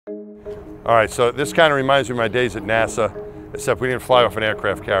All right, so this kind of reminds me of my days at NASA, except we didn't fly off an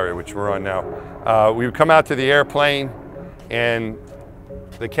aircraft carrier, which we're on now. We would come out to the airplane and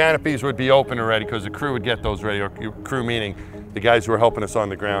the canopies would be open already because the crew would get those ready, or crew meaning the guys who were helping us on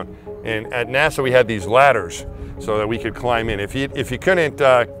the ground. And at NASA we had these ladders so that we could climb in. If you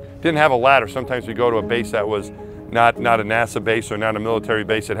didn't have a ladder, sometimes we go to a base that was not a NASA base or not a military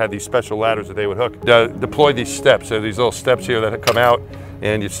base that had these special ladders that they would hook. Deploy these steps. So these little steps here that come out,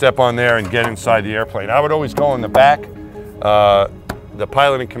 and you step on there and get inside the airplane. I would always go in the back. The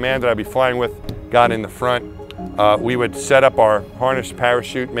pilot in command that I'd be flying with got in the front. We would set up our harness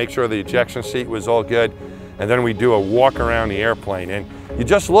parachute, make sure the ejection seat was all good, and then we do a walk around the airplane. And you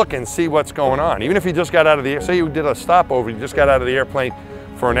just look and see what's going on. Even if you just got out of the, say you did a stopover, you just got out of the airplane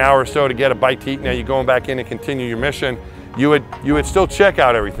for an hour or so to get a bite to eat, now you're going back in and continue your mission, you would still check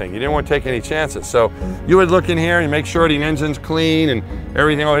out everything. You didn't want to take any chances. So you would look in here and make sure the engine's clean and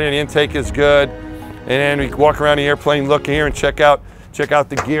everything over here, the intake is good. And then we walk around the airplane, look here and check out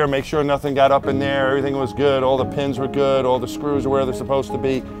the gear, make sure nothing got up in there, everything was good, all the pins were good, all the screws are where they're supposed to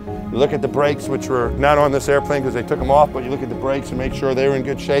be. You look at the brakes, which were not on this airplane because they took them off, but you look at the brakes and make sure they were in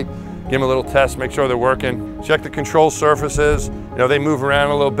good shape. Give them a little test, make sure they're working. Check the control surfaces. You know, they move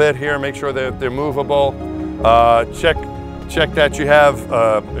around a little bit here, make sure that they're movable. Check that you have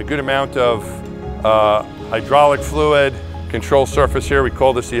a good amount of hydraulic fluid. Control surface here, we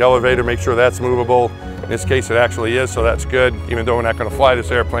call this the elevator, make sure that's movable. In this case it actually is, so that's good, even though we're not going to fly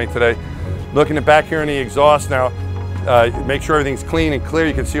this airplane today. Looking at back here in the exhaust now, make sure everything's clean and clear,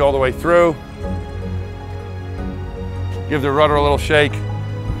 you can see all the way through. Give the rudder a little shake.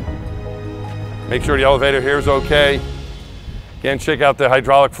 Make sure the elevator here is okay. Again, check out the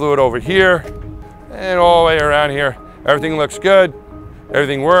hydraulic fluid over here and all the way around here. Everything looks good,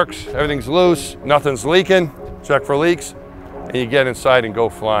 everything works, everything's loose, nothing's leaking. Check for leaks, and you get inside and go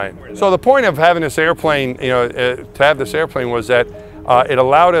flying. So the point of having this airplane, to have this airplane was that it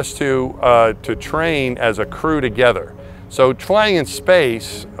allowed us to train as a crew together. So flying in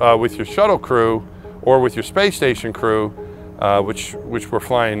space with your shuttle crew or with your space station crew, which we're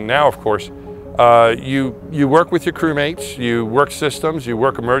flying now, of course, you work with your crewmates, you work systems, you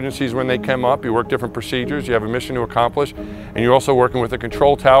work emergencies when they come up, you work different procedures, you have a mission to accomplish, and you're also working with a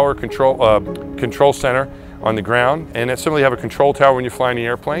control tower, control center on the ground. And it's simply have a control tower when you're flying the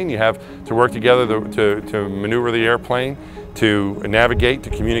airplane. You have to work together to maneuver the airplane, to navigate, to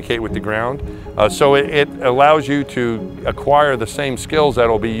communicate with the ground. So it allows you to acquire the same skills that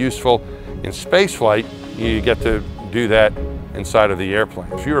will be useful in space flight. You get to do that inside of the airplane.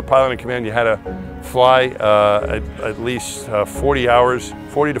 If you were a pilot in command, you had to fly at least 40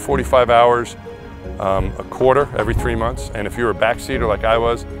 to 45 hours a quarter every 3 months. And if you were a backseater like I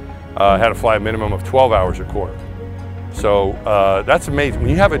was, had to fly a minimum of 12 hours a quarter. So that's amazing. When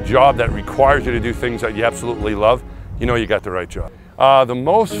you have a job that requires you to do things that you absolutely love, you know you got the right job. The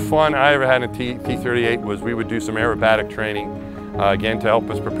most fun I ever had in T-38 was we would do some aerobatic training, again to help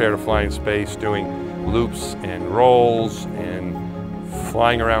us prepare to fly in space, doing loops and rolls and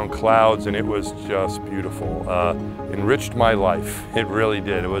flying around clouds, and it was just beautiful. Enriched my life, it really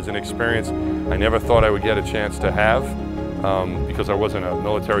did. It was an experience I never thought I would get a chance to have because I wasn't a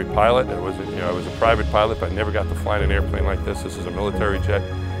military pilot. I was a private pilot, but I never got to fly in an airplane like this. This is a military jet,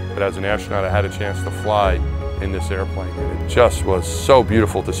 but as an astronaut I had a chance to fly in this airplane, and it just was so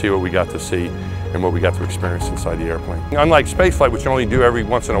beautiful to see what we got to see and what we got to experience inside the airplane. Unlike spaceflight, which you only do every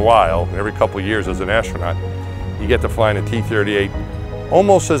once in a while, every couple of years as an astronaut, you get to fly in a T-38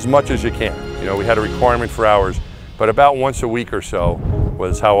 almost as much as you can. You know, we had a requirement for hours, but about once a week or so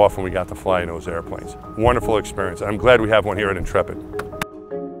was how often we got to fly in those airplanes. Wonderful experience. I'm glad we have one here at Intrepid.